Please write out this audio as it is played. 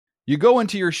You go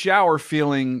into your shower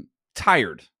feeling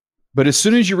tired, but as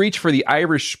soon as you reach for the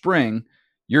Irish Spring,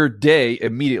 your day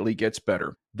immediately gets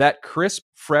better. That crisp,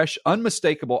 fresh,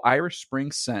 unmistakable Irish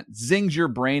Spring scent zings your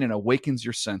brain and awakens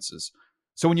your senses.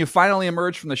 So when you finally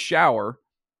emerge from the shower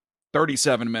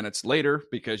 37 minutes later,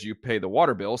 because you pay the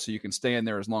water bill so you can stay in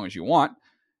there as long as you want,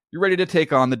 you're ready to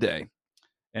take on the day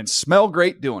and smell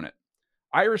great doing it.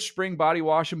 Irish Spring Body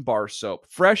Wash and Bar Soap.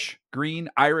 Fresh, green,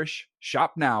 Irish.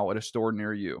 Shop now at a store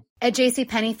near you. At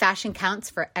JCPenney, fashion counts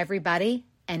for everybody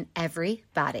and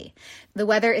everybody. The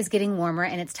weather is getting warmer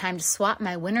and it's time to swap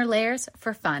my winter layers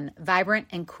for fun, vibrant,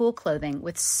 and cool clothing.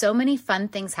 With so many fun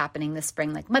things happening this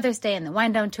spring, like Mother's Day and the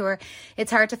Wind Down Tour,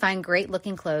 it's hard to find great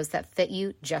looking clothes that fit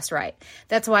you just right.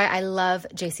 That's why I love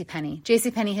JCPenney.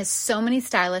 JCPenney has so many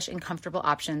stylish and comfortable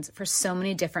options for so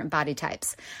many different body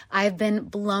types. I've been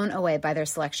blown away by their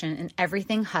selection, and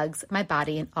everything hugs my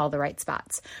body in all the right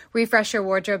spots. Refresh your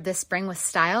wardrobe this spring with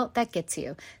style that gets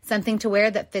you. Something to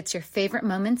wear that fits your favorite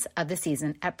moments of the season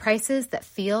at prices that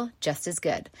feel just as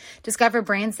good. Discover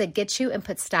brands that get you and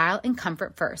put style and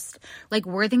comfort first, like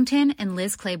Worthington and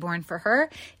Liz Claiborne for her,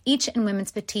 each in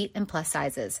women's petite and plus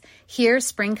sizes. Here,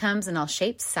 spring comes in all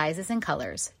shapes, sizes, and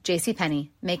colors. JCPenney,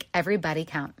 make everybody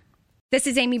count. This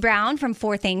is Amy Brown from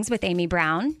 4 Things with Amy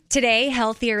Brown. Today,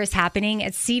 healthier is happening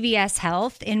at CVS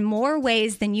Health in more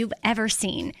ways than you've ever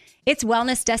seen. It's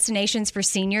wellness destinations for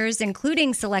seniors,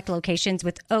 including select locations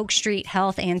with Oak Street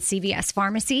Health and CVS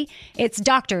Pharmacy. It's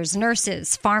doctors,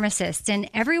 nurses, pharmacists, and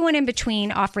everyone in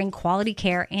between offering quality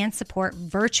care and support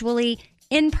virtually,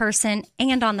 in person,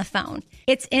 and on the phone.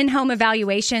 It's in-home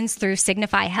evaluations through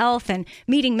Signify Health and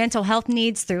meeting mental health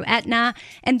needs through Aetna.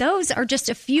 And those are just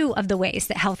a few of the ways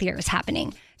that healthier is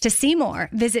happening. To see more,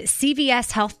 visit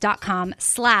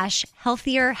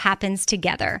cvshealth.com/healthier happens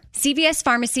together. CVS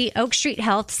Pharmacy, Oak Street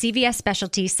Health, CVS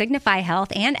Specialty, Signify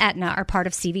Health, and Aetna are part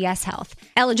of CVS Health.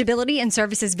 Eligibility and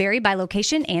services vary by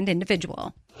location and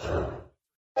individual.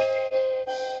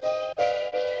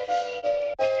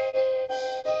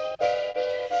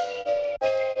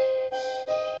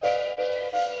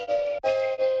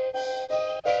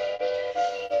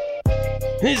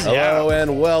 Hello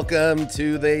and welcome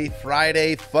to the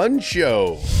Friday Fun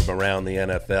Show from around the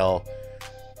NFL.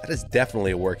 That is definitely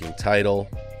a working title.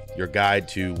 Your guide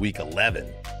to Week 11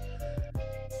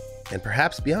 and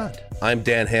perhaps beyond. I'm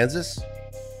Dan Hanzus,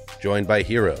 joined by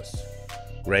heroes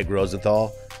Greg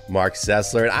Rosenthal, Mark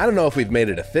Sessler. And I don't know if we've made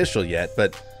it official yet,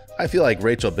 but I feel like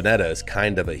Rachel Bonetta is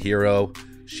kind of a hero.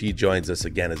 She joins us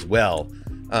again as well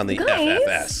on the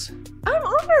FFS. I'm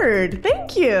honored.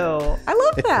 Thank you. I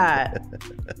love that.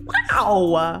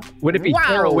 Wow. Would it be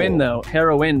heroine though?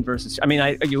 Heroine versus. I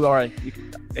mean, you are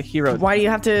a hero. Why do you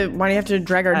have to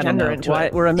drag our gender into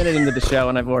it? We're a minute into the show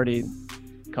and I've already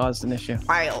caused an issue.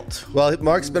 Wild. Well,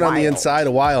 Mark's been on the inside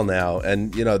a while now,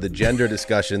 and you know the gender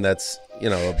discussion. That's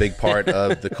a big part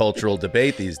of the cultural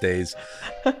debate these days.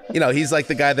 He's like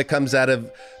the guy that comes out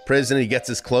of prison, he gets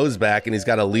his clothes back, and he's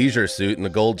got a leisure suit and a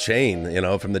gold chain,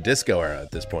 from the disco era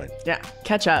at this point. Yeah,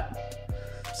 catch up.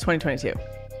 It's 2022.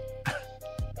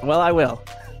 Well, I will.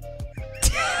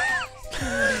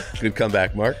 Good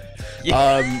comeback, Mark.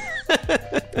 Yeah.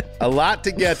 A lot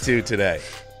to get to today.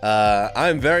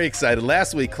 I'm very excited.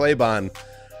 Last week, Claybon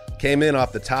came in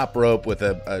off the top rope with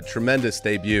a tremendous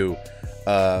debut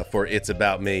for It's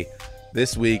About Me.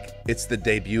 This week, it's the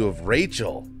debut of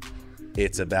Rachel.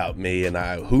 It's About Me, and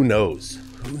who knows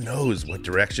what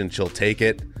direction she'll take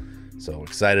it. So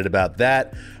excited about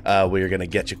that. We are going to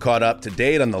get you caught up to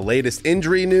date on the latest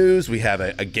injury news. We have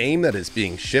a game that is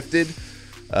being shifted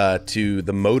to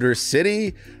the Motor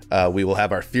City. We will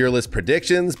have our fearless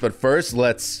predictions, but first,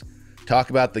 let's talk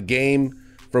about the game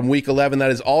from Week 11 that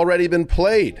has already been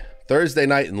played. Thursday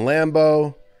night in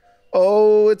Lambeau.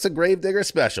 Oh, it's a Gravedigger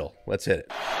special. Let's hit it.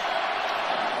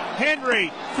 Henry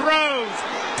throws.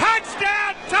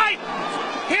 Touchdown, Titans!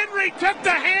 Henry took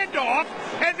the handoff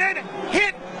and then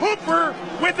hit Hooper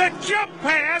with a jump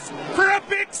pass for a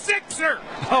big sixer.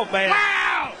 Oh, man.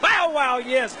 Wow! Wow,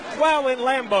 yes. Wow in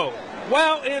Lambeau.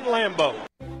 Wow in Lambeau.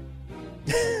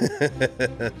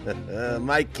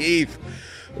 Mike Keith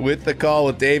with the call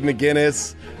with Dave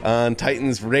McGinnis on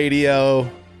Titans Radio.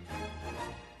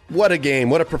 What a game.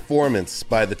 What a performance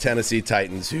by the Tennessee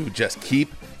Titans, who just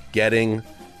keep getting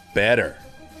better.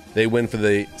 They win for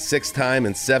the 6th time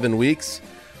in 7 weeks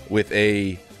with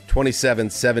a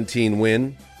 27-17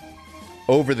 win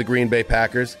over the Green Bay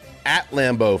Packers at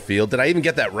Lambeau Field. Did I even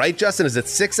get that right, Justin? Is it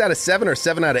 6 out of 7 or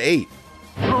 7 out of 8?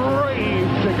 All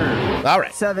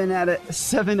right. 7 out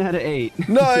of 8.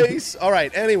 Nice. All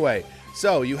right. Anyway,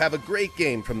 so you have a great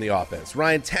game from the offense.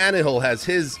 Ryan Tannehill has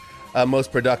his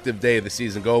most productive day of the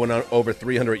season, going on over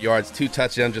 300 yards, 2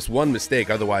 touchdowns, just 1 mistake.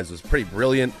 Otherwise, it was pretty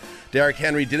brilliant. Derrick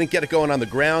Henry didn't get it going on the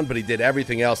ground, but he did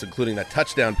everything else, including that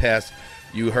touchdown pass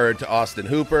you heard to Austin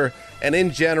Hooper. And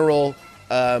in general,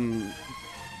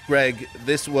 Greg,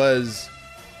 this was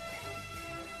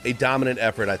a dominant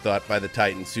effort, I thought, by the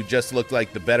Titans, who just looked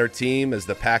like the better team as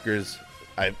the Packers,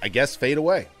 I guess, fade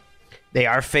away. They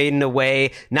are fading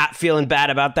away, not feeling bad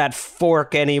about that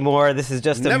fork anymore. This is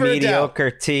just a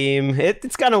mediocre team.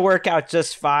 It's going to work out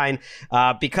just fine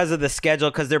because of the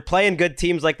schedule, because they're playing good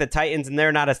teams like the Titans, and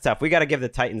they're not as tough. We got to give the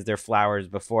Titans their flowers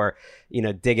before,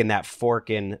 digging that fork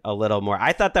in a little more.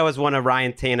 I thought that was one of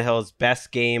Ryan Tannehill's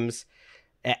best games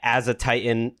as a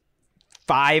Titan.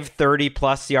 5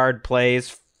 30-plus yard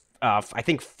plays. I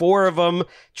think 4 of them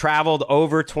traveled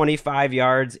over 25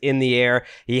 yards in the air.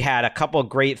 He had a couple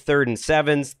great 3rd and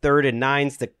 7s, 3rd and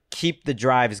 9s to keep the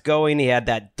drives going. He had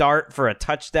that dart for a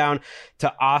touchdown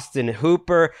to Austin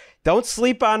Hooper. Don't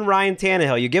sleep on Ryan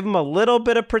Tannehill. You give him a little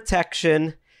bit of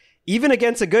protection, even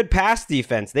against a good pass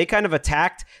defense. They kind of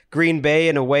attacked Green Bay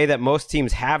in a way that most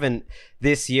teams haven't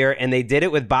this year, and they did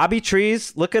it with Bobby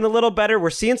Trees looking a little better.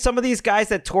 We're seeing some of these guys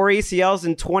that tore ACLs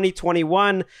in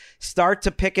 2021 start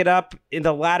to pick it up in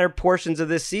the latter portions of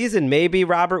this season. Maybe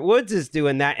Robert Woods is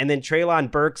doing that, and then Treylon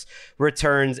Burks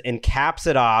returns and caps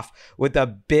it off with a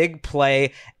big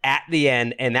play at the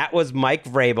end, and that was Mike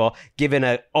Vrabel giving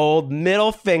an old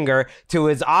middle finger to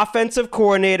his offensive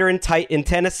coordinator in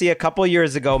Tennessee a couple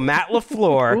years ago, Matt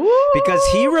LaFleur, because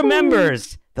he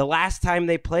remembers the last time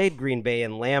they played Green Bay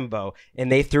in Lambeau,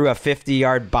 and they threw a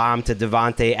 50-yard bomb to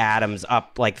Devontae Adams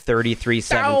up like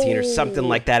 33-17 or something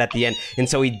like that at the end. And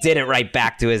so he did it right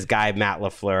back to his guy, Matt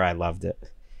LaFleur. I loved it.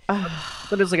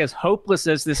 But it's like, as hopeless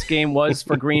as this game was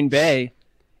for Green Bay,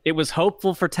 it was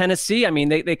hopeful for Tennessee. I mean,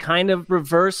 they kind of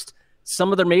reversed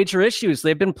some of their major issues.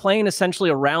 They've been playing essentially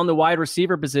around the wide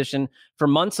receiver position for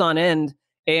months on end.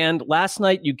 And last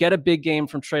night, you get a big game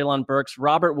from Treylon Burks,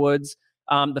 Robert Woods.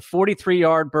 The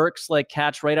 43-yard Burks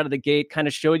catch right out of the gate kind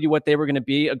of showed you what they were going to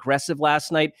be. Aggressive last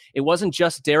night. It wasn't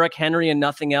just Derrick Henry and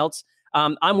nothing else.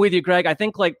 I'm with you, Greg. I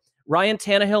think Ryan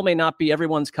Tannehill may not be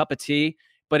everyone's cup of tea,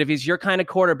 but if he's your kind of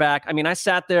quarterback, I mean, I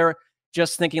sat there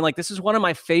just thinking this is one of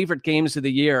my favorite games of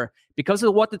the year because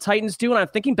of what the Titans do. And I'm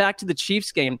thinking back to the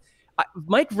Chiefs game.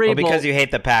 Mike Vrabel. Well, because you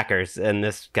hate the Packers, and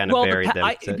this kind of buried them.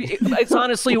 It's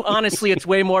honestly, it's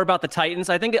way more about the Titans.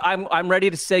 I think I'm ready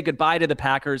to say goodbye to the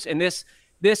Packers, and this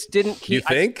didn't keep. You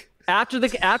think? After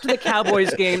the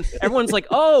Cowboys game, everyone's like,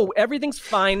 "Oh, everything's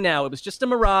fine now. It was just a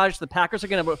mirage. The Packers are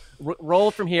going to roll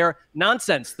from here."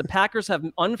 Nonsense. The Packers have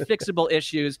unfixable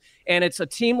issues, and it's a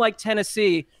team like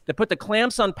Tennessee that put the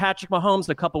clamps on Patrick Mahomes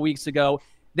a couple weeks ago.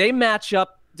 They match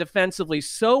up defensively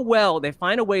so well. They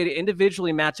find a way to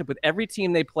individually match up with every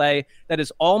team they play. That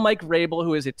is all Mike Vrabel,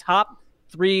 who is a top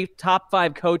 3, top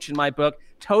 5 coach in my book.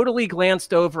 Totally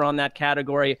glanced over on that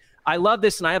category. I love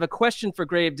this, and I have a question for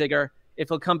Gravedigger, if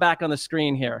he'll come back on the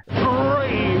screen here.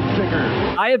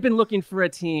 Gravedigger. I have been looking for a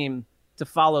team to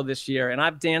follow this year, and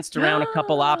I've danced around a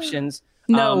couple options.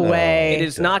 No way. It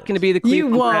is not going to be the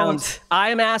Cleveland Browns. I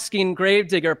am asking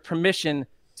Gravedigger permission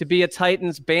to be a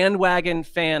Titans bandwagon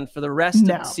fan for the rest of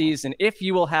the season. If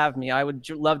you will have me, I would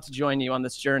love to join you on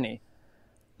this journey.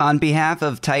 On behalf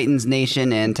of Titans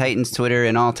Nation and Titans Twitter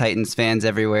and all Titans fans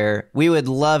everywhere, we would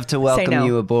love to welcome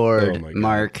you aboard,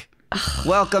 Mark.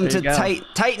 Welcome to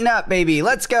Tighten Up, baby.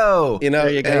 Let's go.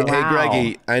 Hey,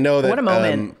 Greggy, I know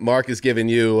that Mark has given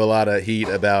you a lot of heat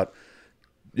about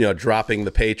dropping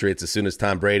the Patriots as soon as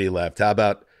Tom Brady left. How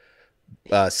about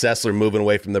Sessler moving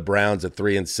away from the Browns at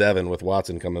 3-7 with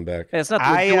Watson coming back? It's not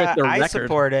to do with their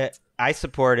record. I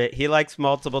support it. He likes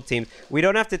multiple teams. We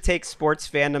don't have to take sports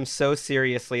fandom so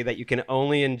seriously that you can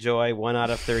only enjoy 1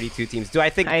 out of 32 teams. Do I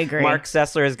think Mark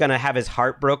Sessler is going to have his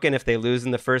heart broken if they lose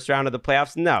in the first round of the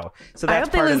playoffs? No. So that's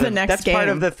part of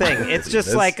the thing. It's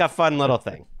just like a fun little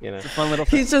thing. It's a fun little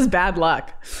thing. He's just bad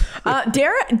luck.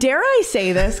 Dare I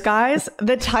say this, guys?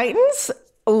 The Titans,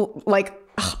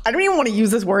 I don't even want to use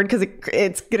this word because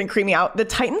it's going to creep me out. The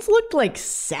Titans looked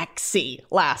sexy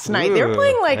last night. They were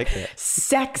playing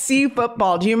sexy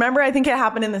football. Do you remember? I think it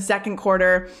happened in the second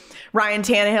quarter. Ryan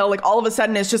Tannehill, all of a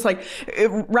sudden, is just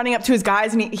running up to his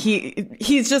guys, and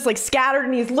he's just scattered,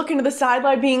 and he's looking to the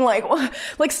sideline, being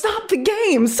stop the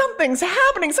game, something's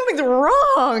happening, something's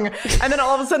wrong. And then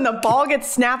all of a sudden, the ball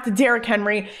gets snapped to Derrick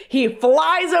Henry. He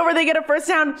flies over, they get a first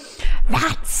down.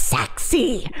 That's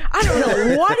sexy. I don't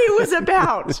know what it was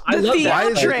about.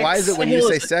 Why is it when you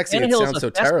say sexy, it sounds so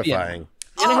terrifying?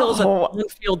 Tannehill's a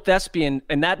on-field thespian,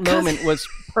 and that moment was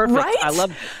perfect. Right? I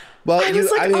love. Well,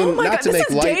 not to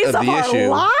make light of the issue.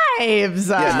 lives.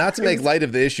 Yeah, not to make light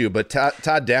of the issue, but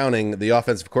Todd Downing, the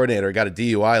offensive coordinator, got a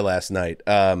DUI last night.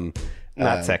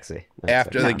 Not sexy.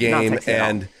 After the game.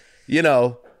 And,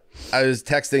 I was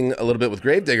texting a little bit with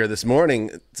Gravedigger this morning.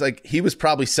 It's like he was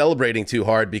probably celebrating too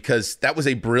hard because that was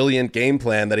a brilliant game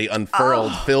plan that he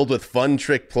unfurled, filled with fun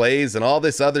trick plays and all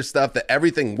this other stuff, that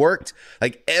everything worked.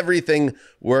 Like, everything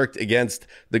worked against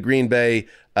the Green Bay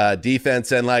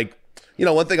defense. And,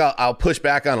 one thing I'll push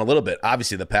back on a little bit.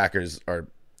 Obviously, the Packers are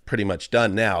pretty much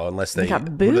done now, unless they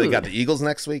got the Eagles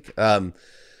next week.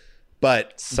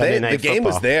 But the game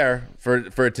was there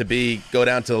for it to go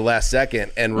down to the last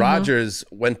second, and Rodgers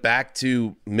went back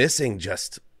to missing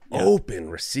just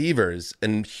open receivers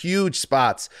in huge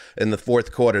spots in the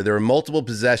fourth quarter. There were multiple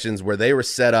possessions where they were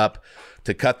set up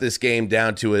to cut this game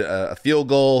down to a field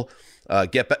goal,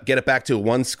 get it back to a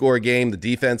one-score game. The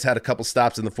defense had a couple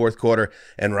stops in the fourth quarter,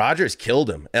 and Rodgers killed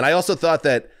him. And I also thought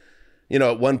that,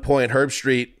 at one point,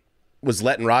 Herbstreit was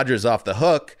letting Rodgers off the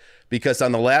hook, because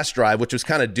on the last drive, which was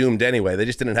kind of doomed anyway, they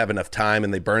just didn't have enough time,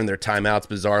 and they burned their timeouts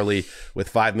bizarrely with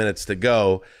 5 minutes to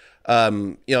go.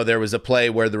 There was a play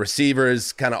where the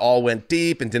receivers kind of all went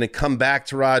deep and didn't come back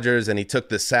to Rodgers, and he took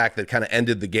the sack that kind of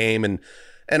ended the game. And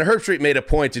Herbstreit made a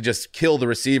point to just kill the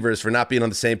receivers for not being on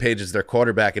the same page as their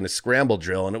quarterback in a scramble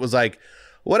drill. And it was like,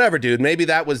 whatever, dude. Maybe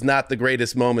that was not the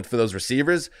greatest moment for those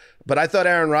receivers, but I thought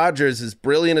Aaron Rodgers, as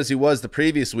brilliant as he was the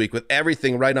previous week with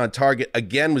everything right on target,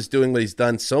 again was doing what he's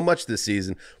done so much this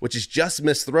season, which is just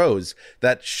miss throws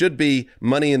that should be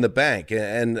money in the bank.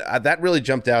 And that really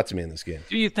jumped out to me in this game.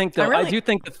 Do you think, though, I do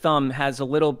think the thumb has a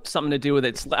little something to do with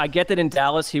it. I get that in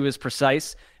Dallas he was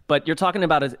precise, but you're talking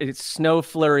about a snow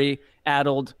flurry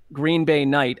addled Green Bay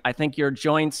night. I think your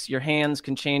joints, your hands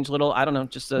can change a little. I don't know,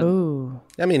 just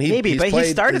I mean, he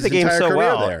started the game so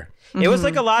well there. It was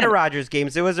like a lot of Rodgers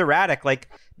games. It was erratic. Like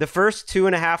the first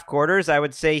 2.5 quarters, I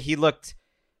would say he looked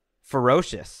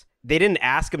ferocious. They didn't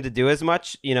ask him to do as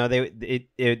much.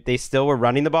 They still were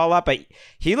running the ball up, but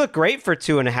he looked great for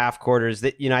 2.5 quarters.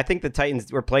 That I think the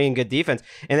Titans were playing good defense.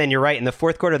 And then you're right, in the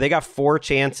fourth quarter, they got 4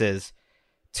 chances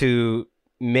to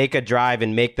make a drive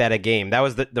and make that a game. That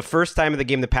was the first time of the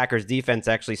game the Packers defense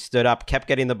actually stood up, kept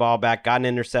getting the ball back, got an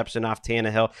interception off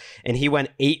Tannehill, and he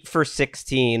went 8 for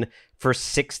 16 for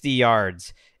 60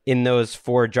 yards in those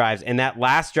 4 drives. And that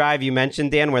last drive you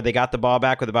mentioned, Dan, where they got the ball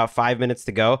back with about 5 minutes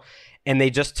to go, and they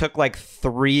just took like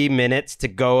 3 minutes to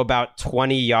go about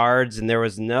 20 yards, and there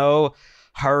was no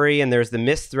hurry, and there's the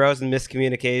missed throws and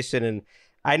miscommunication. And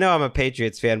I know I'm a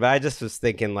Patriots fan, but I just was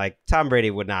thinking, like, Tom Brady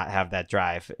would not have that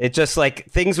drive. It just, like,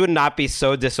 things would not be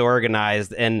so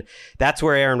disorganized, and that's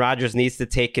where Aaron Rodgers needs to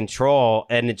take control,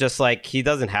 and it just, like, he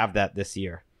doesn't have that this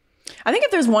year. I think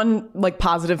if there's one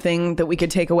positive thing that we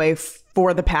could take away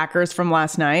for the Packers from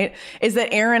last night is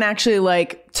that Aaron actually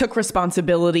took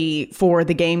responsibility for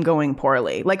the game going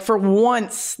poorly. For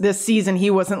once this season, he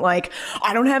wasn't like,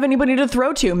 I don't have anybody to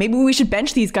throw to. Maybe we should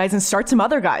bench these guys and start some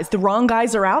other guys. The wrong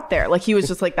guys are out there. He was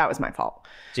just like, that was my fault.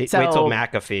 Wait till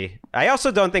McAfee. I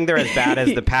also don't think they're as bad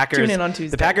as the Packers. Tune in on Tuesday.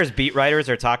 The Packers beat writers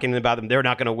are talking about them. They're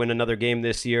not going to win another game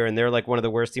this year, and they're one of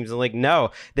the worst teams in the league.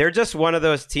 No, they're just one of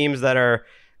those teams that are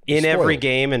in every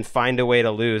game and find a way to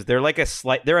lose. They're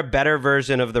they're a better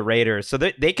version of the Raiders. So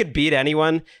they could beat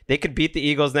anyone. They could beat the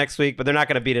Eagles next week, but they're not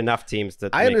going to beat enough teams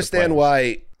to I understand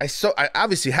why.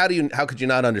 Obviously, how could you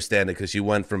not understand it? Because you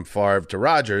went from Favre to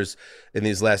Rodgers in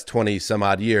these last 20 some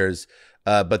odd years.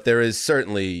 But there is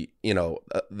certainly,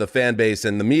 the fan base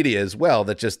and the media as well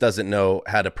that just doesn't know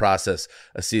how to process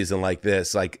a season like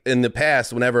this. Like in the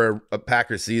past, whenever a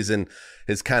Packers season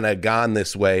has kind of gone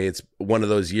this way, it's one of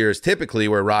those years typically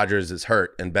where Rodgers is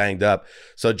hurt and banged up.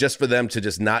 So just for them to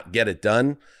just not get it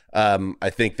done, I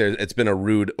think it's been a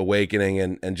rude awakening.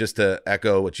 And just to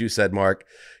echo what you said, Mark,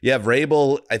 you have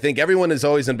Vrabel. I think everyone has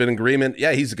always been in agreement.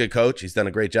 Yeah, he's a good coach. He's done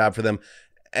a great job for them.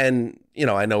 And,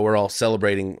 I know we're all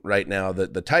celebrating right now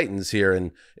the Titans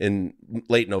here in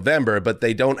late November, but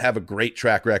they don't have a great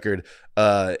track record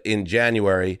in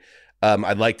January.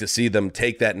 I'd like to see them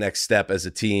take that next step as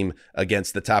a team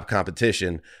against the top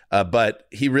competition. But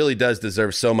he really does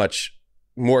deserve so much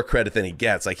more credit than he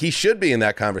gets. He should be in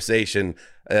that conversation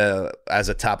as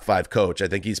a top 5 coach. I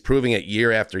think he's proving it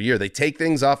year after year. They take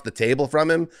things off the table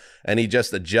from him, and he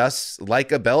just adjusts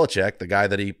like a Belichick, the guy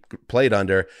that he played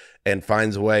under, and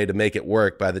finds a way to make it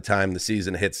work by the time the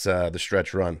season hits the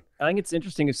stretch run. I think it's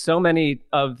interesting is so many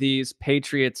of these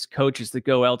Patriots coaches that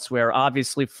go elsewhere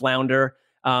obviously flounder.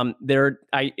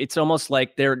 It's almost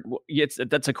like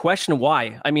that's a question of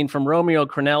why. I mean, from Romeo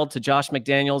Crennel to Josh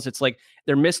McDaniels, it's like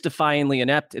they're mystifyingly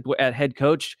inept at head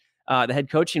coach, the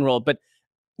head coaching role. But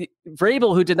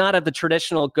Vrabel, who did not have the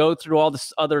traditional go through all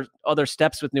this other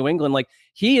steps with New England, like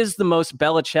he is the most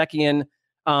Belichickian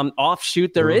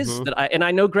offshoot there is. And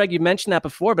I know, Greg, you mentioned that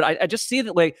before, but I just see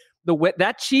that like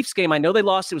that Chiefs game, I know they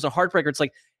lost. It was a heartbreaker. It's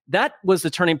like that was the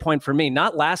turning point for me,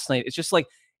 not last night. It's just like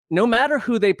no matter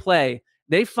who they play,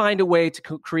 they find a way to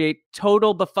create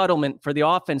total befuddlement for the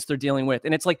offense they're dealing with.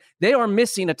 And it's like they are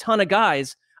missing a ton of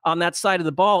guys on that side of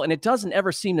the ball, and it doesn't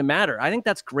ever seem to matter. I think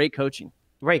that's great coaching.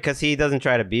 Right, because he doesn't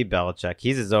try to be Belichick.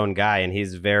 He's his own guy, and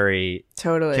he's very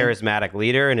charismatic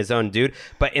leader and his own dude.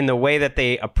 But in the way that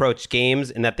they approach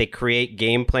games and that they create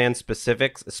game plan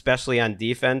specifics, especially on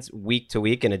defense, week to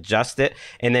week, and adjust it,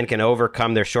 and then can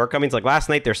overcome their shortcomings. Like last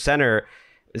night, their center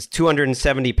is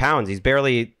 270 pounds. He's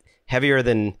barely heavier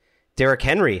than Derrick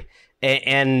Henry.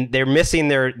 And they're missing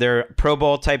their Pro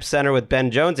Bowl type center with Ben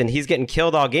Jones, and he's getting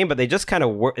killed all game. But they just kind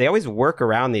of they always work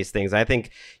around these things. I think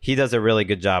he does a really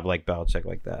good job, like Belichick,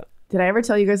 like that. Did I ever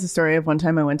tell you guys the story of one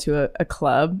time I went to a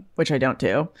club, which I don't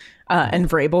do, and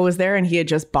Vrabel was there, and he had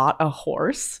just bought a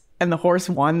horse, and the horse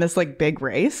won this like big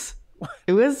race.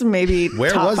 It was maybe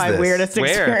top 5 weirdest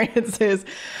experiences.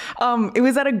 It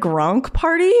was at a Gronk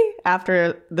party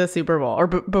after the Super Bowl or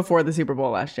before the Super Bowl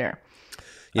last year.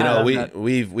 You know,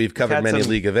 we've covered many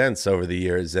league events over the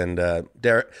years, and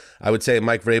Derek, I would say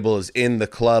Mike Vrabel is in the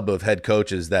club of head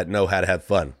coaches that know how to have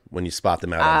fun when you spot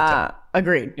them out on the time.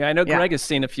 Agreed. Yeah, I know Greg has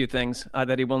seen a few things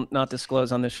that he will not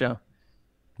disclose on this show.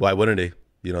 Why wouldn't he?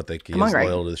 You don't think he's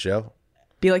loyal to the show?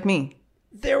 Be like me.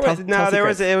 There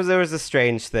was a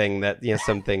strange thing that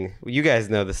something you guys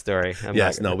know the story.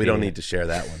 We don't need to share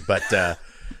that one, but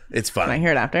it's fun. Can I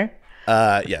hear it after?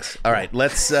 Yes. All right.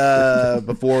 Let's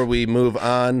before we move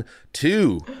on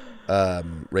to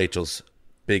Rachel's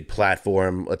big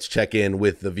platform, let's check in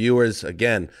with the viewers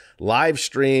again. Live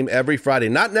stream every Friday.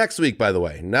 Not next week, by the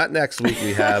way. Not next week.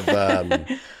 We have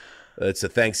it's a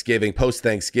Thanksgiving, post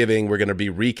Thanksgiving. We're going to be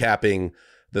recapping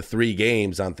the 3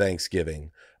 games on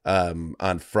Thanksgiving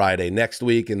on Friday. Next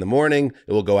week in the morning,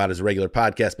 it will go out as a regular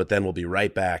podcast, but then we'll be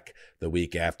right back the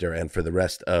week after and for the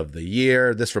rest of the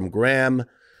year. This from Graham.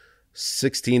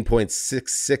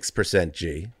 16.66%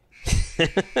 G.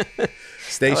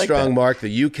 Stay strong, that. Mark.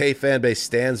 The UK fan base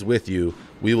stands with you.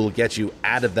 We will get you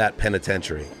out of that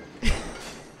penitentiary.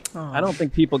 I don't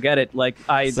think people get it.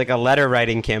 It's like a letter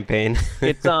writing campaign.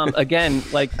 It's again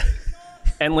like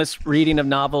endless reading of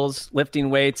novels, lifting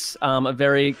weights, a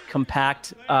very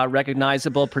compact,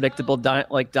 recognizable, predictable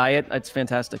diet. It's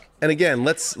fantastic. And again,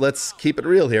 let's keep it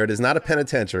real here. It is not a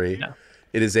penitentiary. No.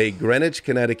 It is a Greenwich,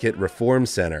 Connecticut Reform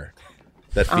Center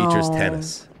that features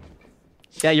tennis.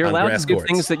 Yeah, you're allowed to do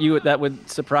things that would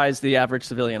surprise the average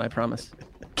civilian, I promise.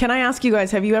 Can I ask you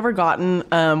guys, have you ever gotten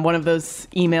one of those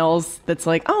emails that's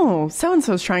like, oh,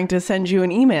 so-and-so's trying to send you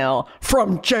an email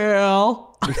from jail?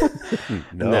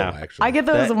 No, actually. I get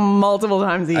those multiple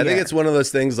times a year. I think it's one of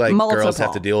those things like girls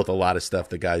have to deal with a lot of stuff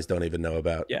that guys don't even know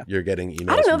about. Yeah. You're getting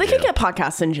emails. I don't know. They can get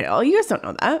podcasts in jail. You guys don't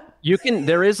know that.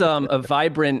 There is a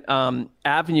vibrant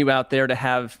avenue out there to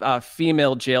have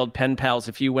female jailed pen pals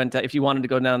if you wanted to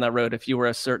go down that road, if you were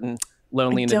a certain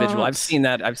lonely individual. I've seen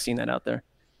that out there.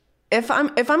 If I'm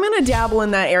gonna dabble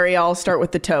in that area, I'll start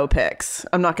with the toe pics.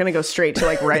 I'm not gonna go straight to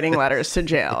like writing letters to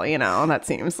jail. That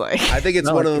seems like. I think it's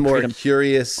one of the more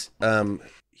curious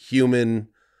human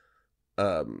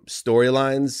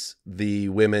storylines. The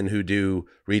women who do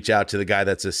reach out to the guy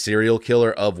that's a serial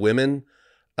killer of women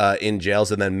in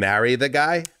jails and then marry the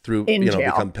guy through jail.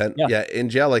 Become in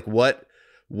jail. Like what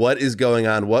is going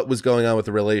on? What was going on with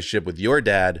the relationship with your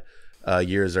dad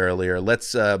years earlier?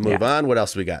 Let's move on. What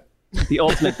else we got? The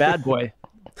ultimate bad boy.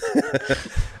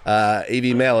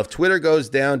 AV Mail. If Twitter goes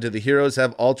down, do the heroes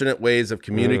have alternate ways of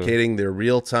communicating their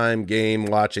real-time game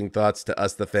watching thoughts to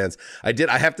us, the fans?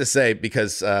 I have to say,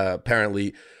 because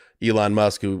apparently Elon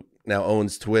Musk, who now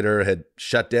owns Twitter, had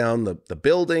shut down the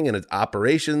building and its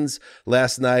operations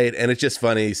last night. And it's just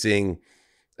funny seeing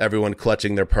everyone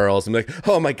clutching their pearls and like,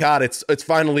 oh my God, it's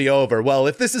finally over. Well,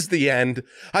 if this is the end,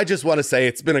 I just want to say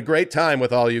it's been a great time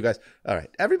with all you guys. All right,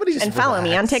 everybody just follow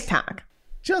me on TikTok.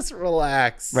 Just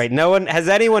relax. Right. Has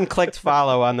anyone clicked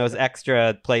follow on those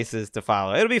extra places to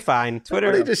follow? It'll be fine.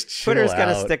 Twitter's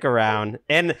gonna stick around.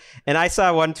 And I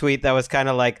saw one tweet that was kind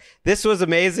of like, this was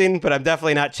amazing, but I'm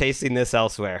definitely not chasing this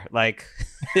elsewhere. Like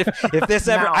if this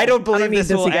ever, I don't believe this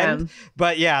will end.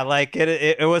 But yeah, like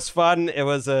it was fun. It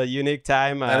was a unique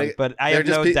time. But I have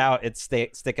no doubt it's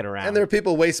sticking around. And there are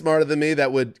people way smarter than me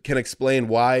that can explain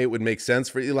why it would make sense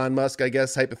for Elon Musk, I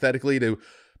guess, hypothetically, to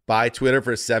buy Twitter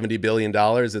for $70 billion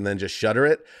and then just shutter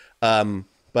it.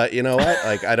 But you know what?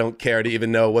 Like, I don't care to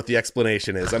even know what the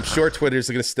explanation is. I'm sure Twitter's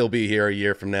going to still be here a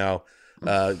year from now.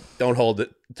 Don't hold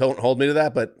me to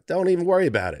that, but don't even worry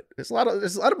about it. There's a lot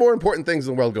of more important things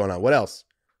in the world going on. What else?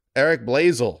 Eric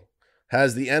Blazel.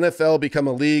 Has the NFL become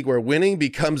a league where winning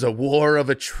becomes a war of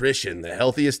attrition? The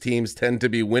healthiest teams tend to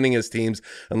be winningest teams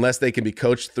unless they can be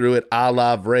coached through it, a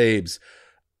la Vrabes.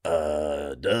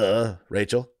 Duh.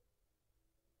 Rachel?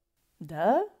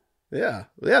 Duh? Yeah,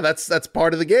 that's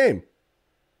part of the game.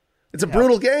 It's a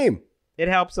brutal game. It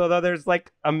helps, although there's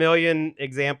like a million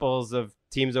examples of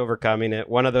teams overcoming it.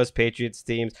 One of those Patriots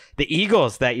teams, the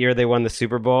Eagles, that year they won the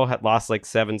Super Bowl, had lost like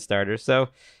 7 starters. So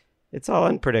it's all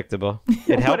unpredictable.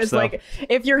 It helps. But it's like,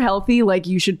 if you're healthy, like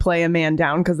you should play a man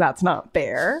down because that's not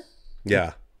fair.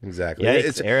 Yeah, exactly. Yeah,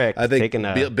 it's Eric. I think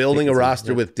building a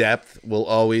roster with depth will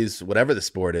always, whatever the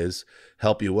sport is,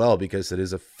 help you well because it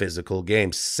is a physical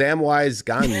game. Samwise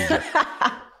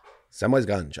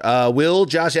Ganj. Will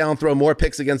Josh Allen throw more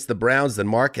picks against the Browns than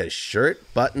Mark has shirt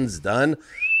buttons done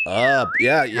up?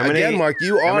 Yeah. Again, Mark,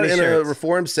 you are in a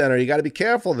reform center. You got to be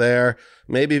careful there.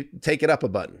 Maybe take it up a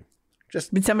button.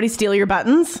 Did somebody steal your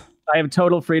buttons? I have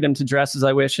total freedom to dress as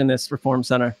I wish in this reform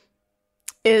center.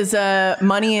 Is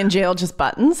money in jail just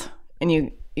buttons? And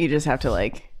you just have to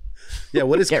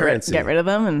what is currency? Get rid of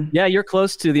them? And yeah, you're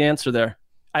close to the answer there.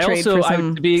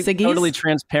 To be totally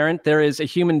transparent, there is a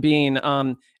human being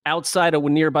outside a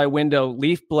nearby window,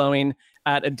 leaf blowing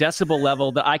at a decibel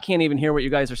level that I can't even hear what you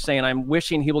guys are saying. I'm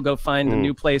wishing he will go find a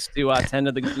new place to tend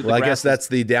to the Well, I guess that's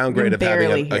the downgrade of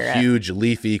having a huge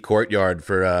leafy courtyard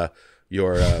for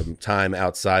your time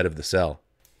outside of the cell.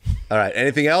 All right.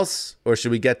 Anything else, or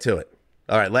should we get to it?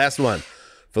 All right. Last one.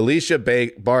 Felicia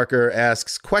Barker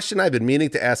asks, question I've been meaning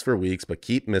to ask for weeks, but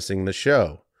keep missing the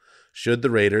show. Should the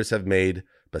Raiders have made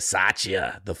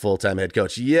Bisaccia the full-time head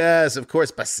coach? Yes, of course,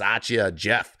 Bisaccia,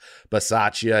 Jeff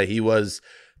Bisaccia. He was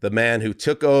the man who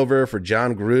took over for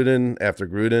John Gruden after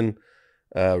Gruden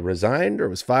resigned or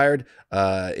was fired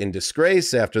in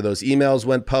disgrace after those emails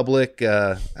went public.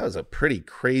 That was a pretty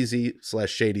crazy /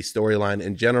 shady storyline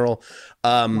in general.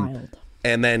 Wild.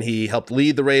 And then he helped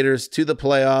lead the Raiders to the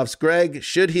playoffs. Greg,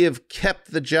 should he have kept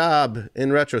the job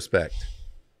in retrospect?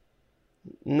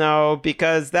 No,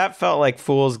 because that felt like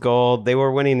fool's gold. They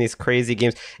were winning these crazy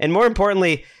games. And more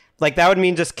importantly, that would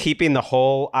mean just keeping the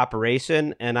whole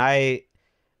operation. And I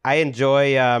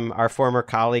enjoy our former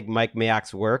colleague Mike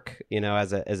Mayock's work,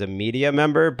 as a media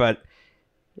member, but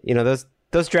those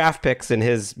draft picks and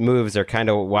his moves are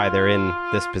kind of why they're in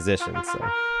this position. So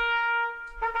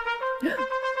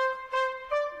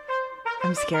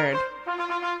I'm scared.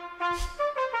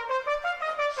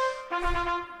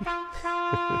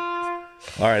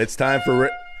 All right, it's time for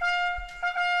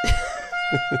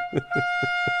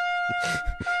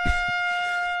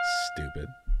stupid.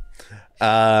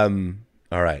 All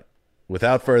right.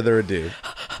 Without further ado,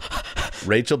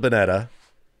 Rachel Bonnetta.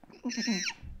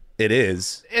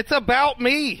 It's about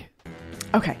me.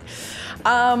 Okay.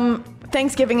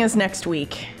 Thanksgiving is next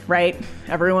week, right?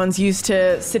 Everyone's used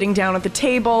to sitting down at the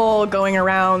table, going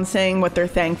around saying what they're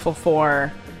thankful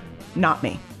for. Not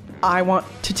me. I want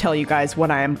to tell you guys what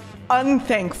I am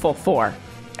unthankful for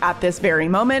at this very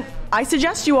moment. I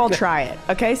suggest you all try it,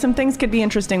 okay? Some things could be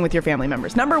interesting with your family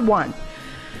members. Number 1,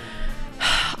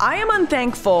 I am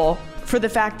unthankful for the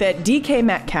fact that DK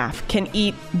Metcalf can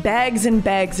eat bags and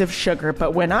bags of sugar,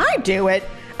 but when I do it,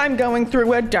 I'm going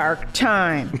through a dark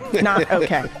time. Not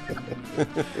okay.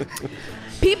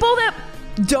 People that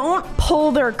don't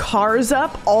pull their cars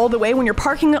up all the way when you're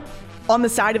parking on the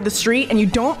side of the street and you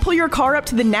don't pull your car up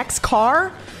to the next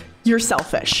car, you're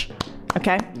selfish.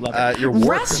 Okay? You're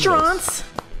restaurants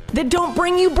that don't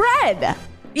bring you bread.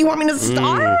 You want me to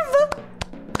starve?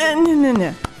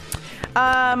 No.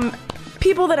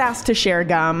 People that ask to share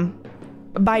gum,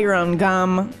 buy your own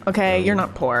gum. Okay? You're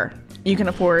not poor. You can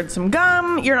afford some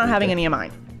gum. You're not having any of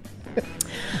mine.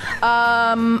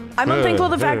 I'm unthankful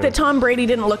for the fact that Tom Brady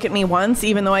didn't look at me once,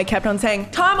 even though I kept on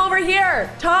saying, Tom, over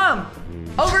here! Tom!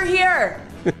 Over here!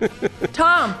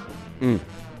 Tom!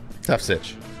 Tough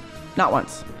sitch. Not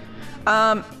once.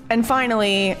 And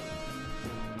finally,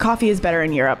 coffee is better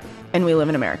in Europe, and we live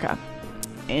in America.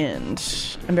 And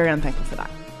I'm very unthankful for that.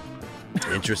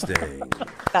 Interesting.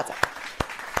 That's it.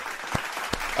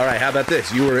 All right, how about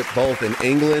this? You were both in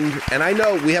England, and I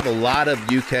know we have a lot of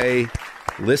UK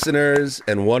listeners,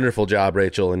 and wonderful job,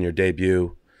 Rachel, in your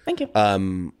debut. Thank you.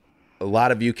 A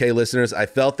lot of UK listeners. I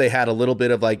felt they had a little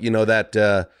bit of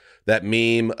that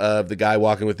meme of the guy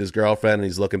walking with his girlfriend and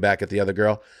he's looking back at the other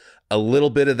girl. A little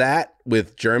bit of that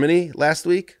with Germany last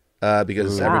week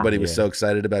because everybody was so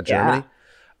excited about Germany.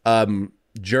 Yeah.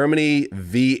 Germany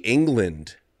v.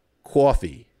 England.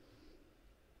 Coffee.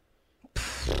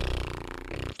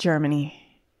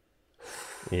 Germany.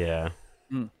 Yeah.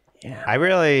 Yeah. I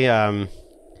really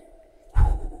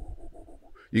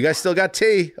You guys still got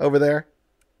tea over there.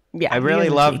 Yeah. I really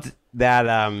loved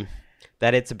that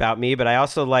that it's about me, but I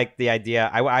also like the idea.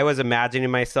 I was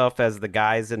imagining myself as the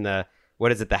guys in the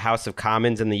the House of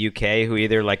Commons in the UK who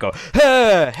either like go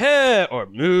ha ha or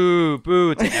moo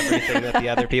boo to everything that the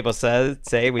other people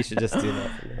say. We should just do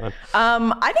that.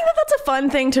 I think that's a fun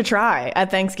thing to try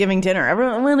at Thanksgiving dinner.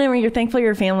 Everyone, whenever you're thankful for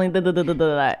your family, it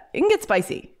can get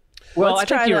spicy. Well, let's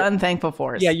try the unthankful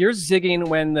force. Yeah, you're zigging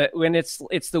when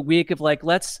it's the week of like,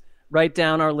 let's write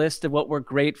down our list of what we're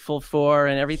grateful for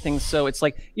and everything. So it's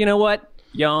like, you know what?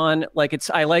 Yawn. Like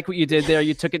I like what you did there.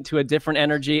 You took it to a different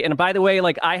energy. And by the way,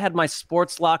 like I had my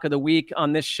sports lock of the week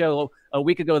on this show a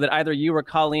week ago that either you or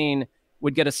Colleen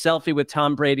would get a selfie with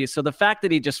Tom Brady. So the fact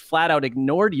that he just flat out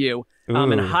ignored you and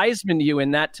Heisman you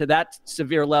in that to that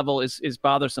severe level is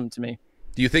bothersome to me.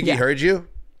 Do you think he heard you?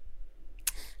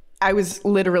 I was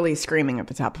literally screaming at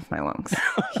the top of my lungs.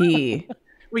 I know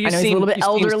he's a little bit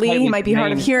elderly. He might be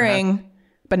hard of hearing.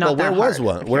 But not that where was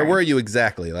one? Where were you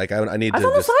exactly? Like I need to. I was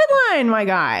on the sideline, my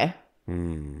guy.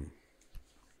 I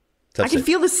can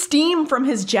feel the steam from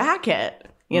his jacket.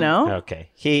 You know. Okay.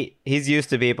 He's used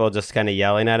to people just kind of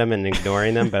yelling at him and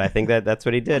ignoring them, but I think that's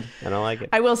what he did. I don't like it.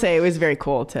 I will say it was very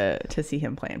cool to see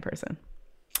him play in person.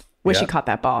 Wish he caught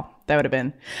that ball. That would have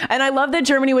been. And I love that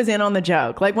Germany was in on the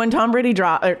joke. Like when Tom Brady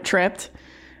tripped.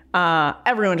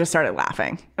 Everyone just started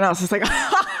laughing. And I was just like,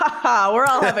 we're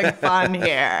all having fun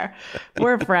here.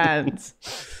 We're friends.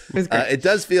 It was great.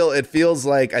 It feels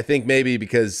like, I think maybe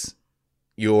because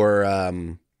you're,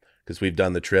 because we've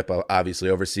done the trip, obviously,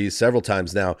 overseas several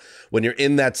times now. When you're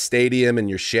in that stadium and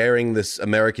you're sharing this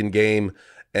American game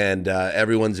and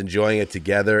everyone's enjoying it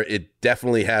together, it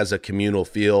definitely has a communal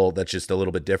feel that's just a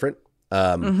little bit different. It's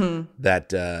a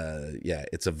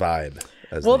vibe.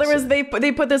 Well,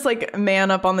 they put this like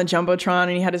man up on the Jumbotron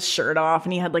and he had his shirt off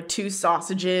and he had like 2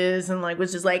 sausages and like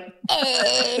was just like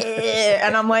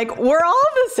and I'm like, we're all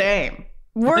the same.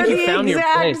 We're the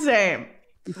exact same.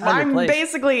 I'm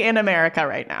basically in America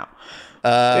right now.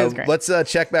 Let's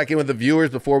check back in with the viewers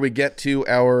before we get to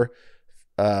our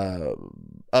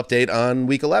update on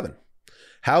week 11.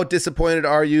 How disappointed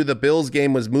are you the Bills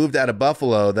game was moved out of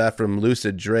Buffalo? That from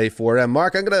Lucid Dre 4M.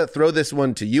 Mark, I'm going to throw this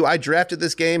one to you. I drafted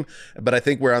this game, but I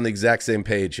think we're on the exact same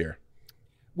page here.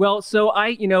 Well, so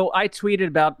I tweeted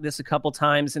about this a couple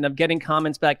times and I'm getting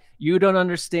comments back. You don't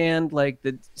understand like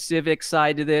the civic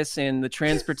side to this and the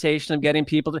transportation of getting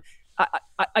people to.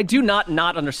 I do not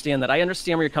understand that. I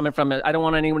understand where you're coming from. I don't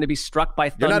want anyone to be struck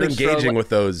by thunder. You're not engaging with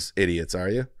those idiots, are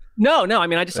you? No. I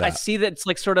mean, I see that it's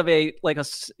like sort of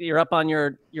you're up on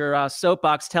your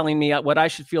soapbox telling me what I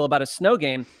should feel about a snow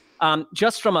game.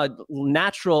 Just from a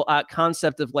natural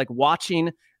concept of like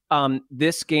watching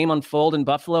this game unfold in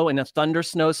Buffalo in a thunder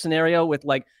snow scenario with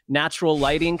like natural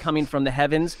lighting coming from the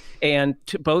heavens and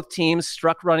both teams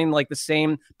struck running like the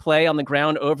same play on the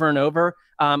ground over and over.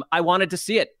 I wanted to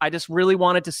see it. I just really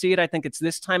wanted to see it. I think it's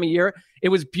this time of year. It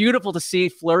was beautiful to see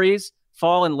flurries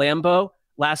fall in Lambeau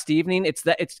last evening. It's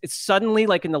suddenly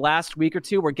like in the last week or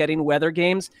two, we're getting weather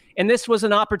games. And this was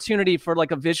an opportunity for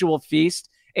like a visual feast.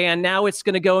 And now it's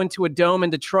going to go into a dome in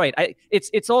Detroit.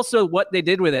 It's also what they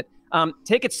did with it.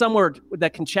 Take it somewhere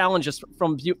that can challenge us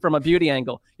from a beauty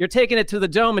angle. You're taking it to the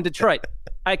dome in Detroit.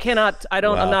 I'm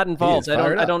not involved.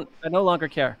 I no longer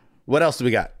care. What else do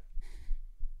we got?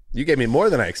 You gave me more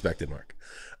than I expected, Mark.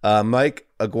 Mike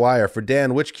Aguirre, for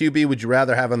Dan, which QB would you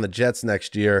rather have on the Jets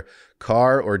next year,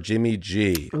 Carr or Jimmy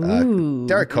G?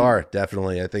 Derek Carr,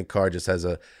 definitely. I think Carr just has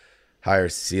a higher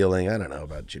ceiling. I don't know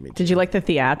about Jimmy G. Did you like the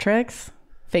theatrics?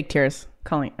 Fake tears.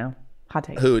 Calling now. Hot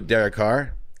take. Who, Derek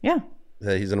Carr? Yeah.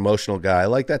 He's an emotional guy. I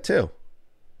like that too.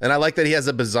 And I like that he has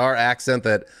a bizarre accent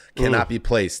that cannot be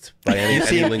placed by any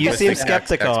linguistic You seem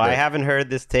skeptical. expert. I haven't heard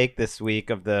this take this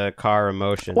week of the Carr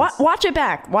emotions. Watch it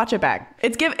back.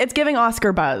 It's giving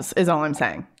Oscar buzz is all I'm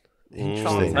saying.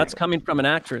 That's coming from an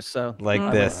actress, so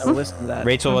this. I'll listen to that.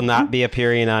 Rachel will not be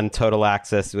appearing on Total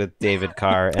Access with David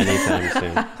Carr anytime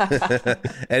soon.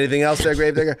 Anything else there,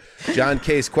 Gravedigger? John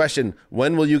Case, question: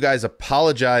 when will you guys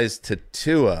apologize to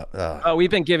Tua?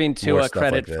 We've been giving Tua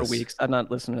credit for weeks. I'm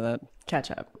not listening to that.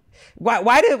 Catch up.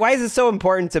 Why is it so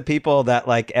important to people that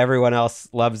like everyone else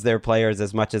loves their players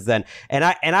as much as them? And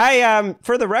I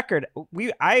for the record,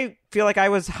 I feel like I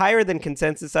was higher than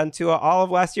consensus on Tua all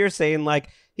of last year, saying like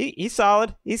he's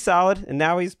solid, and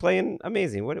now he's playing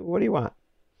amazing. What do you want?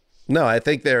 No, I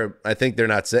think they're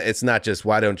not. It's not just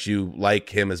why don't you like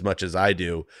him as much as I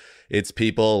do. It's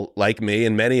people like me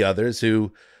and many others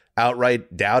who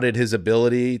outright doubted his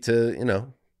ability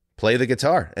to play the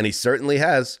guitar, and he certainly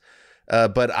has.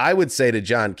 But I would say to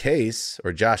John Case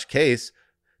or Josh Case,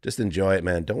 Just enjoy it,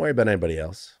 man. Don't worry about anybody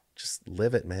else. Just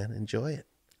live it, man. Enjoy it.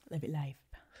 Live it life.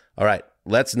 All right,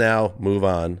 let's now move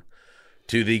on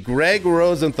to the Greg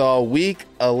Rosenthal Week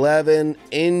 11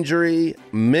 Injury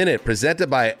Minute, presented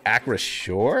by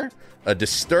Acrisure, a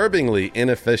disturbingly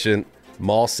inefficient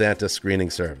mall Santa screening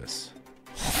service.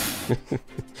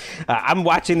 I'm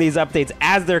watching these updates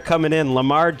as they're coming in.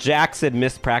 Lamar Jackson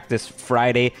missed practice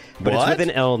Friday, but it's with an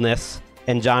illness,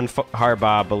 and John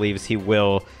Harbaugh believes he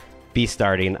will be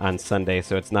starting on Sunday,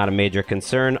 so it's not a major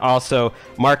concern. Also,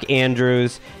 Mark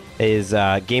Andrews is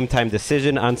game time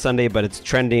decision on Sunday, but it's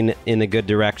trending in a good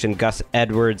direction. Gus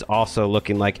Edwards also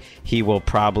looking like he will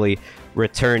probably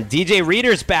return. DJ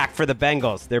Reader's back for the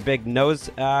Bengals, their big nose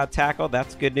tackle.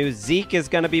 That's good news. Zeke is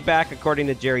going to be back, according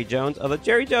to Jerry Jones, although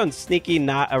Jerry Jones, sneaky,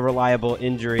 not a reliable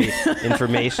injury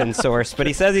information source, but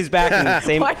he says he's back in the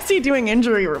same... Why is he doing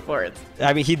injury reports?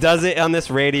 I mean, he does it on this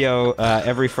radio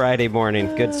every Friday morning.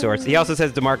 Good source. He also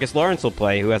says DeMarcus Lawrence will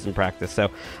play, who hasn't practiced.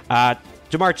 So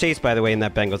Jamar Chase, by the way, in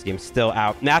that Bengals game, still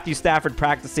out. Matthew Stafford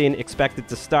practicing, expected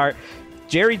to start.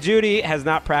 Jerry Jeudy has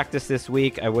not practiced this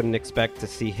week. I wouldn't expect to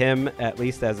see him, at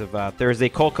least as of Thursday.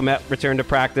 Cole Kmet returned to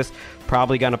practice,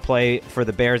 probably going to play for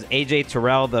the Bears. A.J.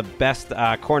 Terrell, the best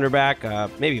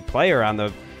cornerback, maybe player on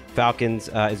the Falcons,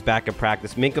 is back in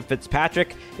practice. Minkah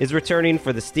Fitzpatrick is returning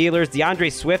for the Steelers.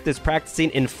 DeAndre Swift is practicing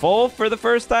in full for the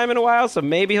first time in a while, so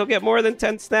maybe he'll get more than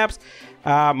 10 snaps.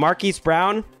 Marquise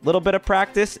Brown, a little bit of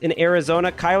practice in Arizona.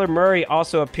 Kyler Murray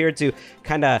also appeared to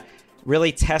kind of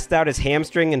really test out his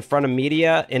hamstring in front of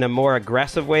media in a more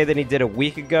aggressive way than he did a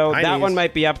week ago. That one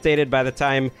might be updated by the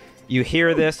time you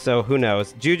hear this, so who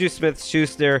knows. Juju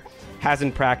Smith-Schuster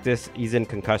hasn't practiced. He's in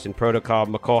concussion protocol.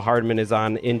 Mecole Hardman is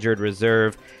on injured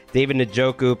reserve. David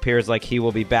Njoku appears like he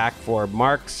will be back for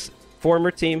Mark's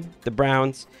former team, the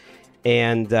Browns.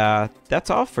 And that's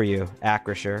all for you,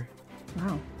 Acrisure.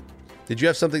 Wow. Did you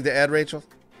have something to add, Rachel,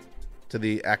 to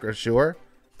the Acrisure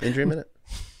Injury Minute?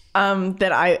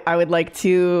 That I would like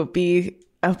to be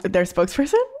their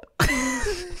spokesperson.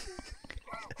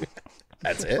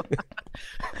 That's it.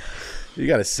 You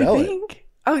got to sell it.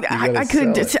 Oh, I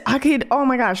could. Oh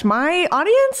my gosh, my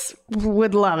audience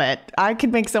would love it. I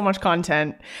could make so much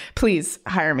content. Please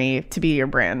hire me to be your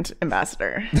brand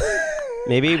ambassador.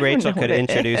 Maybe Rachel could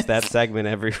introduce that segment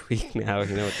every week now.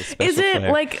 You know what the special is it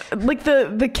flair. like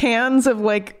the cans of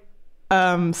like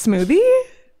smoothie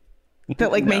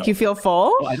that like make you feel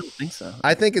full? Oh, I don't think so.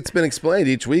 I think it's been explained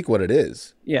each week what it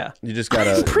is. Yeah, you just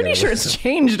gotta. I'm pretty sure it's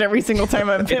changed every single time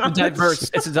I've been on diverse.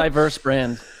 It's a diverse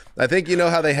brand. I think you know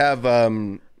how they have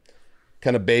kind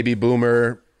of baby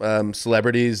boomer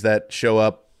celebrities that show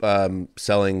up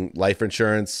selling life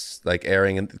insurance, like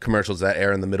airing in commercials that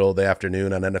air in the middle of the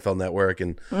afternoon on NFL Network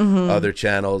and other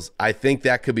channels. I think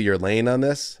that could be your lane on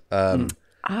this.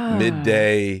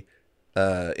 Midday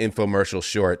infomercial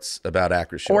shorts about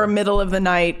Acrisure. Or middle of the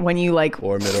night when you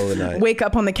wake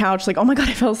up on the couch like, oh my God,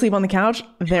 I fell asleep on the couch.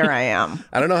 There I am.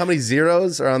 I don't know how many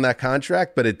zeros are on that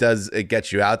contract, but it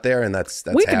gets you out there, and that's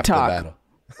we half can talk. The battle.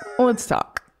 Let's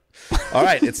talk. All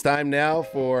right, it's time now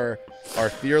for our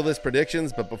fearless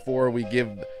predictions, but before we give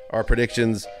our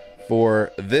predictions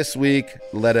for this week,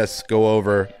 let us go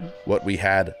over what we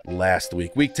had last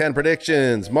week. Week 10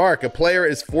 predictions. Mark, a player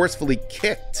is forcefully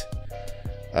kicked.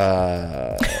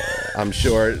 I'm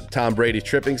sure Tom Brady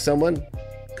tripping someone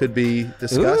could be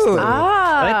discussed.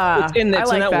 It's in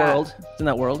that world. It's in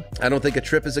that world. I don't think a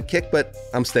trip is a kick, but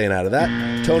I'm staying out of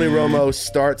that. Tony Romo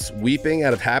starts weeping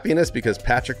out of happiness because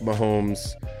Patrick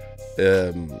Mahomes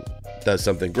does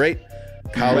something great.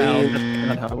 Colleen, that's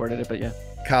not how I worded it, but yeah.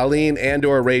 Colleen and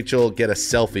or Rachel get a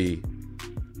selfie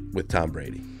with Tom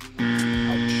Brady.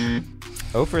 Ouch.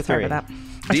 0 for 3.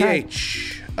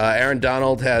 DH. Aaron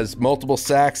Donald has multiple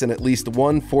sacks and at least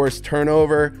one forced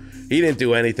turnover. He didn't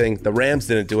do anything. The Rams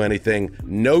didn't do anything.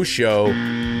 No show.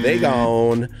 They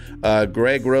gone.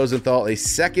 Greg Rosenthal, a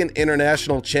second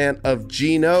international chant of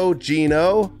Geno.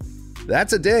 Geno.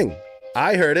 That's a ding.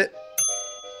 I heard it.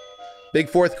 Big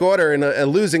fourth quarter and a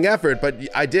losing effort, but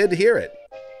I did hear it.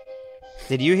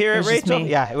 Did you hear it, Rachel?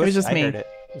 Yeah, it was just me. I heard it.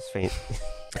 It was faint.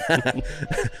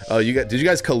 Did you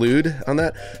guys collude on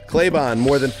that? Claybon,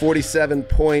 more than 47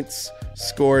 points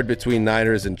scored between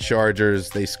Niners and Chargers.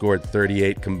 They scored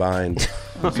 38 combined.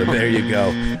 So there you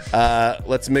go.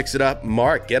 Let's mix it up.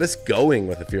 Mark, get us going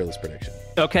with a fearless prediction.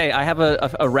 Okay, I have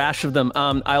a rash of them.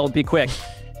 I'll be quick.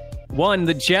 1,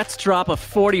 the Jets drop a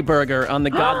 40-burger on the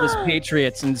godless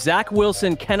Patriots, and Zach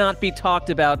Wilson cannot be talked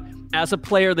about as a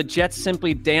player the Jets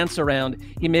simply dance around.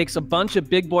 He makes a bunch of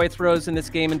big boy throws in this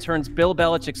game and turns Bill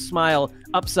Belichick's smile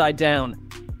upside down.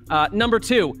 Number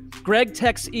 2, Greg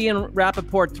texts Ian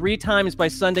Rappaport 3 times by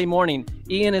Sunday morning.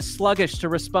 Ian is sluggish to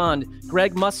respond.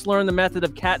 Greg must learn the method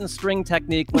of cat and string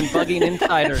technique when bugging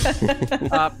insiders.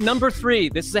 Number 3,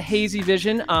 this is a hazy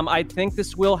vision. I think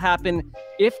this will happen.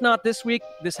 If not this week,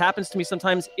 this happens to me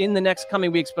sometimes in the next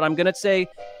coming weeks, but I'm going to say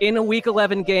in a Week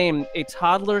 11 game, a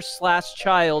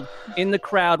toddler/child in the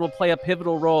crowd will play a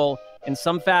pivotal role in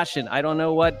some fashion. I don't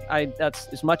know what. That's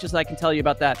as much as I can tell you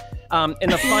about that.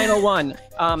 And the final one,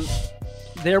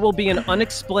 there will be an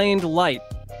unexplained light,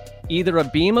 either a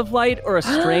beam of light or a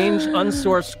strange,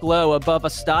 unsourced glow above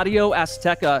Estadio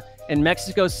Azteca in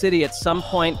Mexico City at some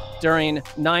point during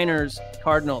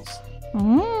Niners-Cardinals.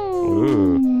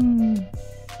 Ooh.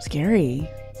 Scary.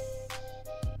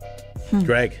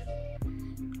 Greg.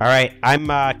 All right,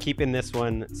 I'm keeping this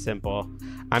one simple.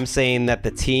 I'm saying that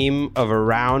the team of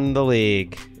around the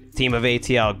league, team of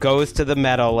ATL, goes to the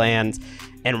Meadowlands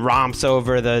and romps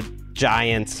over the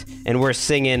Giants, and we're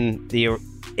singing the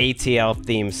ATL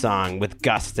theme song with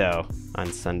gusto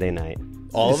on Sunday night.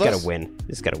 All of us?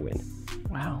 Just gotta win.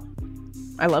 Wow.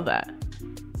 I love that.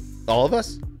 All of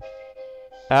us?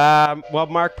 Well,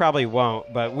 Mark probably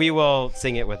won't, but we will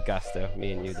sing it with gusto,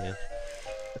 me and you, Dan.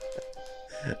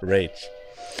 Rach.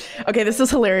 Okay, this is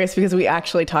hilarious because we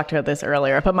actually talked about this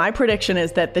earlier, but my prediction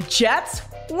is that the Jets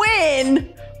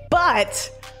win, but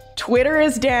Twitter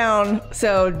is down,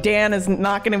 so Dan is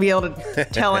not going to be able to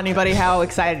tell anybody how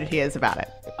excited he is about it.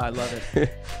 I love it.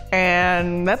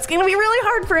 And that's going to be really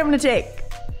hard for him to take.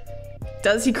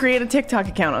 Does he create a TikTok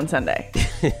account on Sunday?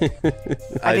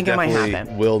 I think it might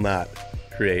happen. Will not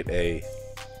create a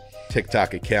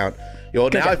TikTok account. Now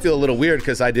I feel a little weird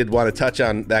because I did want to touch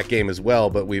on that game as well,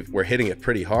 but we're hitting it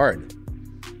pretty hard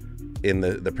in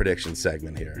the prediction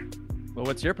segment here. Well,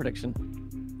 what's your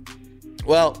prediction?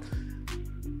 Well,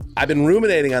 I've been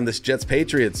ruminating on this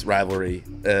Jets-Patriots rivalry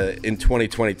in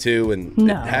 2022, and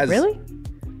it has really.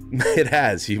 It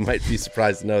has. You might be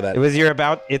surprised to know that. It was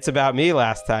It's About Me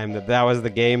last time that was the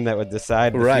game that would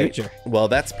decide the future. Well,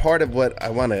 that's part of what I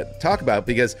want to talk about,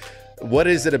 because what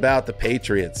is it about the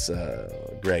Patriots,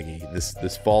 Greggy?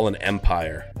 This fallen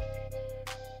empire,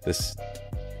 this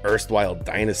erstwhile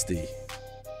dynasty,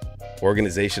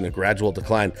 organization of gradual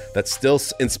decline that still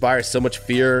inspires so much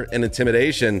fear and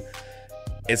intimidation.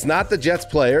 It's not the Jets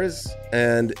players,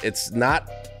 and it's not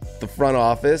the front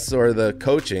office or the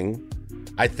coaching.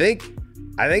 I think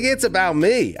it's about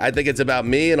me. I think it's about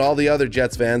me and all the other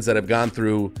Jets fans that have gone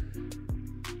through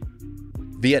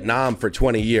Vietnam for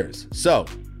 20 years. So,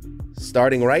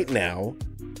 starting right now,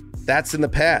 that's in the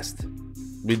past.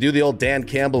 We do the old Dan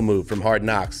Campbell move from Hard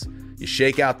Knocks. You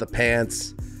shake out the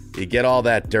pants, you get all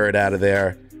that dirt out of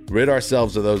there, rid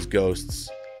ourselves of those ghosts.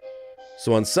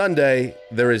 So on Sunday,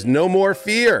 there is no more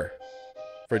fear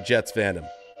for Jets fandom.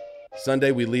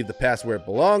 Sunday, we leave the past where it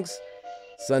belongs.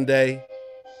 Sunday,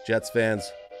 Jets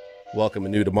fans, welcome a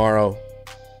new tomorrow.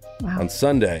 Wow. On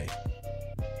Sunday,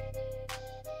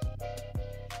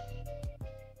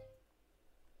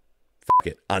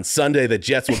 it. On Sunday, the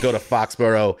Jets will go to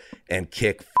Foxborough and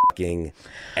kick fucking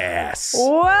ass.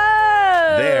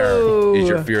 Whoa! There is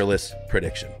your fearless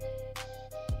prediction.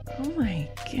 Oh my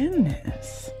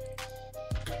goodness.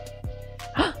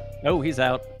 Oh, he's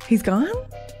out. He's gone?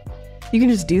 You can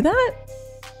just do that?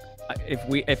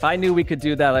 If I knew we could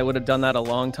do that, I would have done that a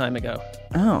long time ago.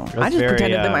 Oh, I just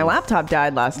pretended that my laptop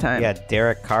died last time. Yeah,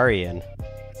 Derek Carrion.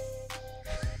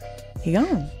 He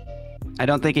gone. I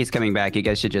don't think he's coming back. You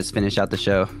guys should just finish out the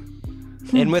show.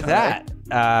 And with that,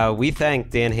 we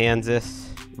thank Dan Hansis,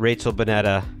 Rachel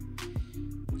Bonetta,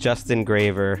 Justin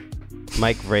Graver,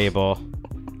 Mike Vrabel.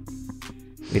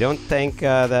 We don't thank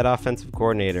that offensive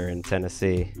coordinator in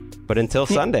Tennessee. But until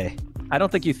Sunday. I don't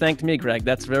think you thanked me, Greg.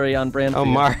 That's very on brand for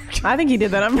you. Mark. I think he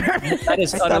did that on purpose. That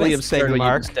is utterly absurd what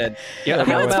you just did. Yeah,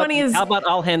 how about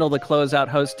I'll handle the closeout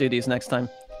host duties next time?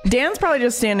 Dan's probably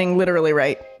just standing literally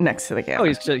right next to the camera. Oh,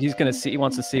 he's going to see. He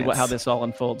wants to see how this all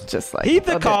unfolds. Just like heed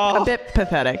the call. A bit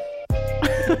pathetic.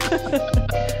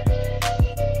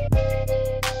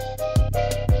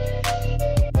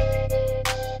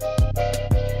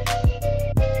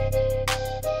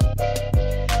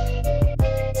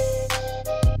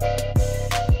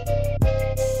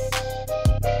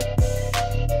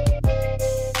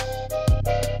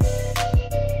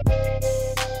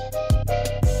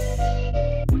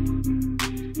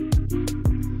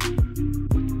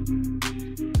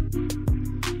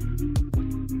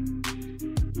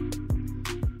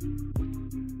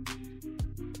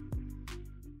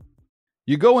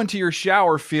 You go into your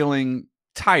shower feeling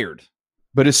tired,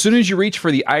 but as soon as you reach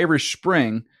for the Irish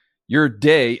Spring, your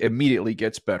day immediately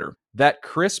gets better. That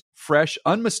crisp, fresh,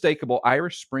 unmistakable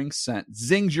Irish Spring scent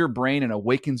zings your brain and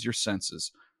awakens your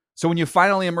senses. So when you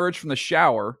finally emerge from the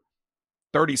shower,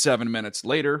 37 minutes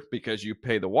later, because you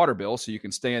pay the water bill so you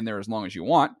can stay in there as long as you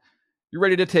want, you're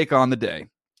ready to take on the day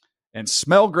and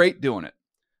smell great doing it.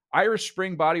 Irish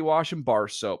Spring Body Wash and Bar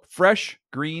Soap. Fresh,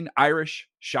 green, Irish.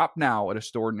 Shop now at a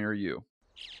store near you.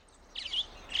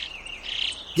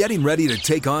 Getting ready to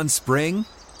take on spring?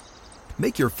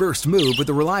 Make your first move with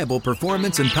the reliable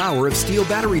performance and power of Steel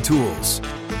battery tools.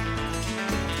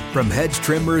 From hedge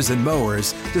trimmers and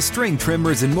mowers to string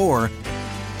trimmers and more,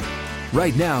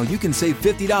 right now you can save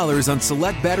 $50 on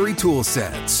select battery tool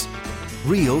sets.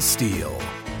 Real Steel.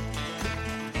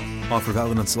 Offer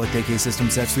valid on select AK system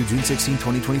sets through June 16,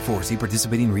 2024. See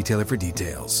participating retailer for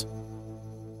details.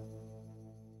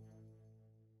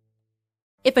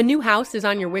 If a new house is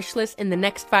on your wish list in the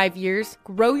next 5 years,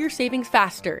 grow your savings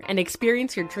faster and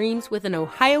experience your dreams with an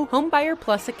Ohio Homebuyer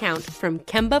Plus account from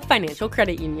Kemba Financial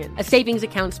Credit Union. A savings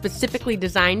account specifically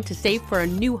designed to save for a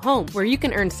new home, where you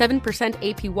can earn 7%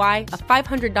 APY,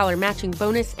 a $500 matching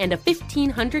bonus, and a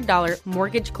 $1,500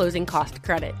 mortgage closing cost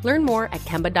credit. Learn more at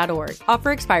Kemba.org.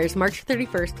 Offer expires March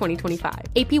 31st, 2025.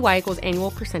 APY equals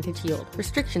annual percentage yield.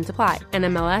 Restrictions apply.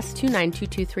 NMLS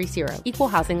 292230. Equal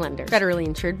housing lender. Federally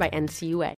insured by NCUA.